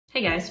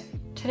Hey guys,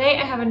 today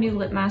I have a new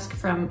lip mask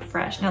from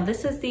Fresh. Now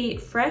this is the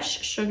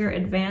Fresh Sugar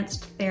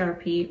Advanced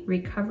Therapy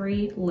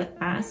Recovery Lip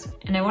Mask,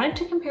 and I wanted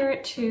to compare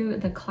it to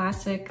the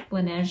classic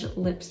Laneige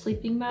lip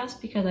sleeping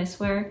mask because I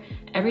swear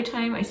every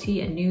time I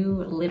see a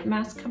new lip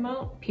mask come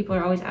out, people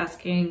are always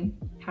asking,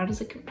 how does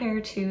it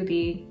compare to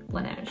the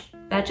Laneige?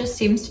 That just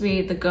seems to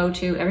be the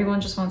go-to.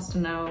 Everyone just wants to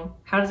know,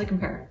 how does it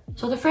compare?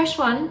 So the Fresh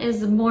one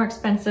is more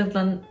expensive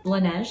than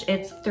Laneige.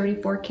 It's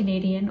 34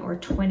 Canadian or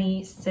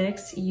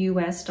 26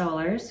 US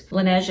dollars.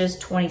 Laneige is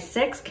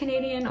 26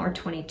 Canadian or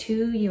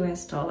 22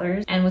 US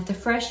dollars. And with the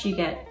Fresh, you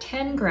get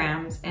 10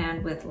 grams,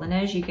 and with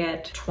Laneige, you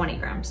get 20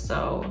 grams.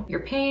 So you're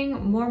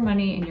paying more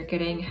money and you're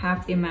getting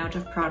half the amount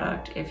of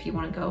product if you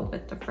want to go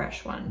with the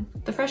Fresh one.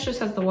 The Fresh just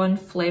has the one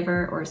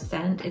flavor or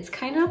scent. It's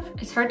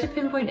hard to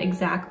pinpoint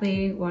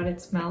exactly what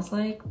it smells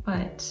like,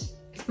 but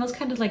it smells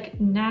kind of like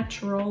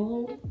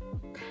natural,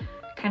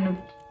 kind of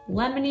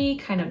lemony,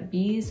 kind of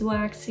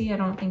beeswaxy. I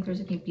don't think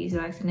there's any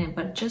beeswax in it,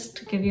 but just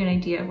to give you an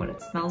idea of what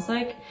it smells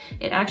like,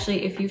 it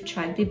actually, if you've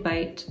tried the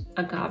Bite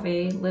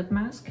Agave lip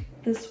mask,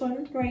 this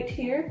one right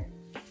here,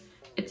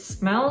 it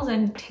smells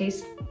and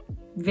tastes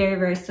very,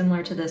 very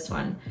similar to this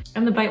one.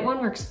 And the Bite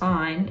one works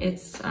fine.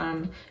 It's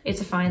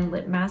a fine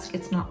lip mask.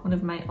 It's not one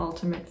of my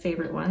ultimate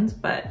favorite ones,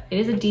 but it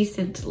is a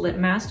decent lip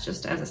mask,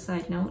 just as a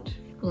side note.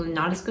 Well,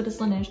 not as good as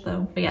Laneige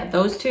though. But yeah,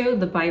 those two,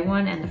 the Bite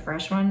one and the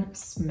Fresh one,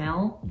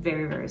 smell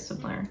very, very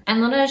similar. And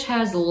Laneige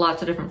has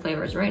lots of different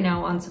flavors. Right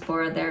now on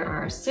Sephora, there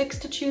are 6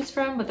 to choose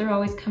from, but they're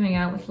always coming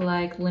out with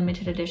like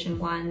limited edition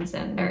ones,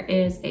 and there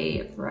is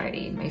a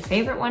variety. My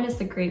favorite one is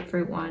the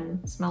grapefruit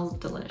one. It smells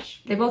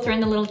delish. They both are in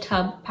the little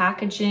tub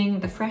packaging.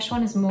 The Fresh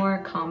one is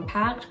more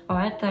compact,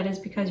 but that is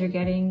because you're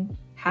getting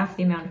half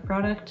the amount of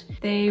product.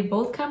 They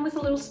both come with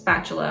a little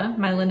spatula.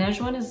 My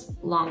Laneige one is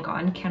long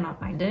gone, cannot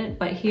find it,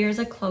 but here's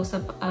a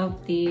close-up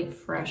of the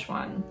Fresh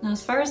one. Now,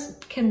 as far as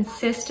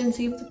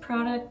consistency of the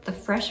product, the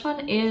Fresh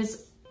one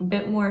is a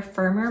bit more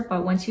firmer,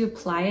 but once you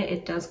apply it,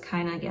 it does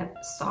kind of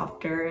get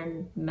softer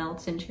and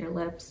melts into your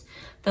lips.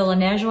 The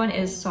Laneige one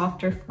is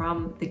softer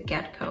from the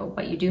get-go,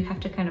 but you do have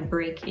to kind of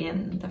break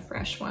in the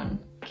Fresh one.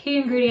 Key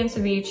ingredients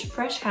of each: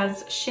 Fresh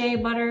has shea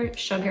butter,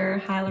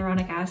 sugar,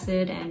 hyaluronic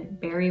acid, and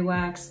berry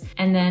wax.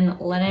 And then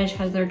Laneige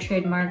has their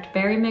trademarked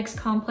berry mix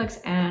complex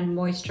and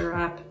moisture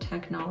wrap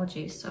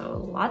technology.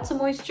 So lots of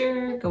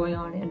moisture going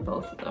on in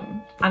both of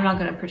them. I'm not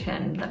gonna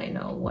pretend that I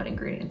know what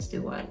ingredients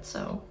do what,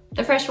 so.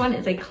 The Fresh one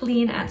is a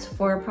clean at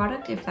Sephora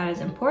product if that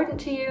is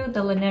important to you.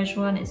 The Laneige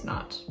one is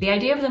not. The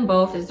idea of them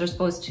both is they're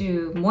supposed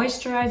to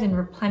moisturize and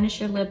replenish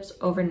your lips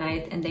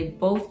overnight, and they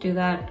both do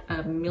that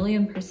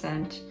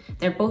 1,000,000%.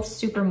 They're both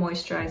super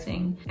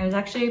moisturizing. I was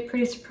actually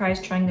pretty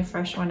surprised trying the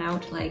Fresh one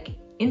out like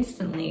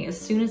instantly as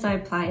soon as I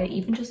apply it,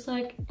 even just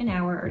like an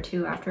hour or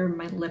two after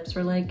my lips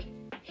were like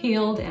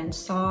healed and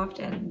soft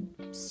and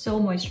so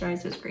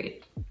moisturized. Is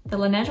great. The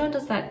Laneige one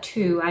does that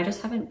too. I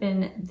just haven't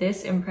been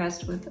this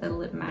impressed with a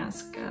lip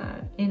mask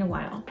in a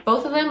while.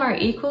 Both of them are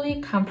equally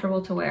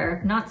comfortable to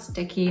wear, not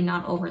sticky,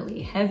 not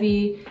overly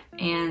heavy,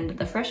 and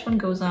the Fresh one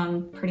goes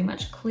on pretty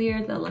much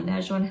clear. The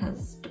Laneige one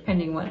has,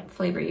 depending what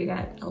flavor you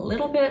get, a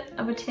little bit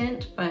of a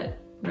tint, but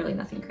really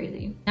nothing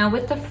crazy. Now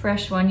with the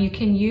Fresh one, you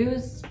can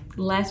use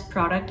less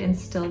product and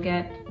still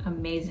get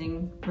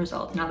amazing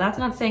results. Now that's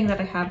not saying that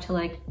I have to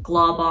like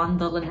glob on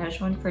the Laneige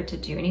one for it to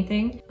do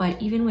anything,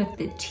 but even with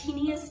the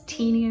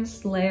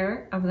teeniest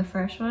layer of the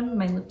Fresh one,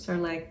 my lips are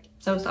like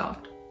so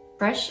soft.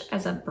 Fresh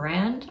as a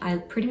brand, I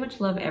pretty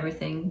much love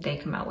everything they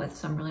come out with,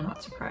 so I'm really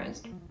not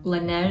surprised.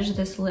 Laneige,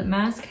 this lip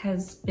mask,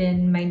 has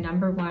been my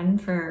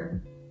 #1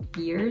 for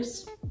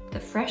years. The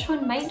Fresh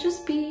one might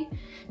just be,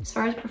 as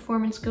far as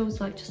performance goes,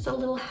 like just a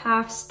little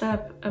half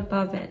step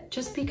above it,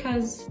 just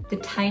because the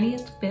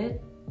tiniest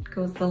bit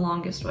goes the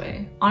longest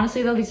way.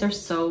 Honestly though, these are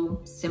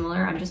so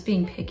similar. I'm just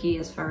being picky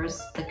as far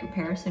as the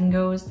comparison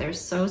goes. They're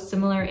so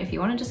similar. If you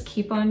want to just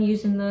keep on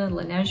using the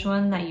Laneige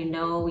one that you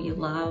know you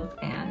love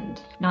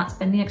and not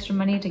spend the extra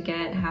money to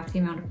get half the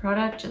amount of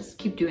product, just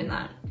keep doing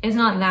that. It's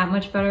not that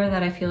much better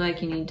that I feel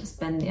like you need to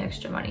spend the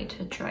extra money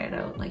to try it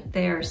out. Like,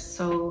 they are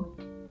so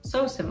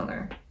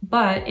similar.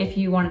 But if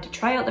you wanted to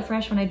try out the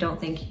Fresh one, I don't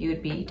think you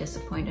would be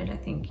disappointed. I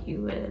think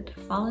you would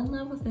fall in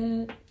love with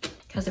it,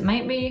 because it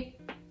might be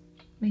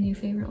my new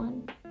favorite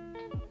one,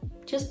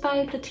 just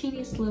by the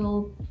teeniest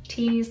little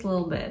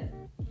bit.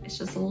 It's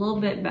just a little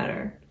bit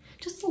better,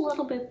 just a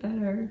little bit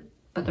better,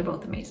 but they're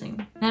both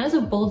amazing. That is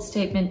a bold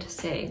statement to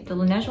say. The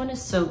Laneige one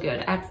is so good.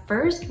 At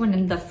first,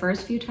 when the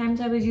first few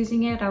times I was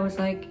using it, I was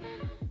like,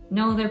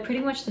 no, they're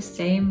pretty much the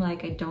same.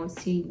 Like, I don't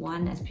see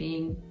one as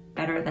being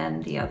better than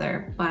the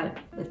other, but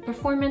with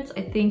performance,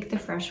 I think the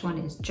Fresh one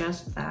is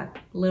just that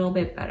little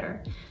bit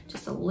better,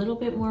 just a little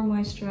bit more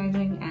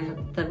moisturizing,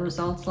 and the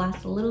results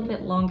last a little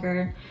bit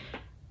longer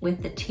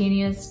with the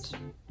teeniest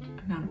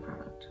amount of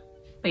product.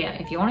 But yeah,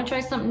 if you want to try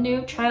something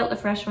new, try out the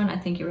Fresh one. I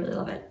think you really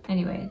love it.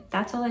 Anyway,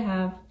 that's all I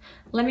have.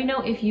 Let me know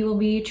if you will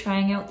be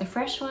trying out the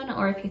Fresh one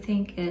or if you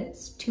think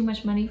it's too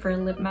much money for a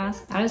lip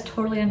mask. That is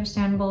totally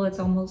understandable. It's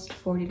almost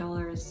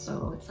 $40,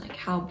 so it's like,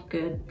 how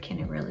good can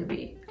it really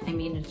be? I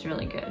mean, it's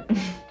really good.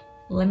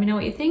 Let me know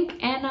what you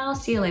think, and I'll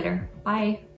see you later. Bye.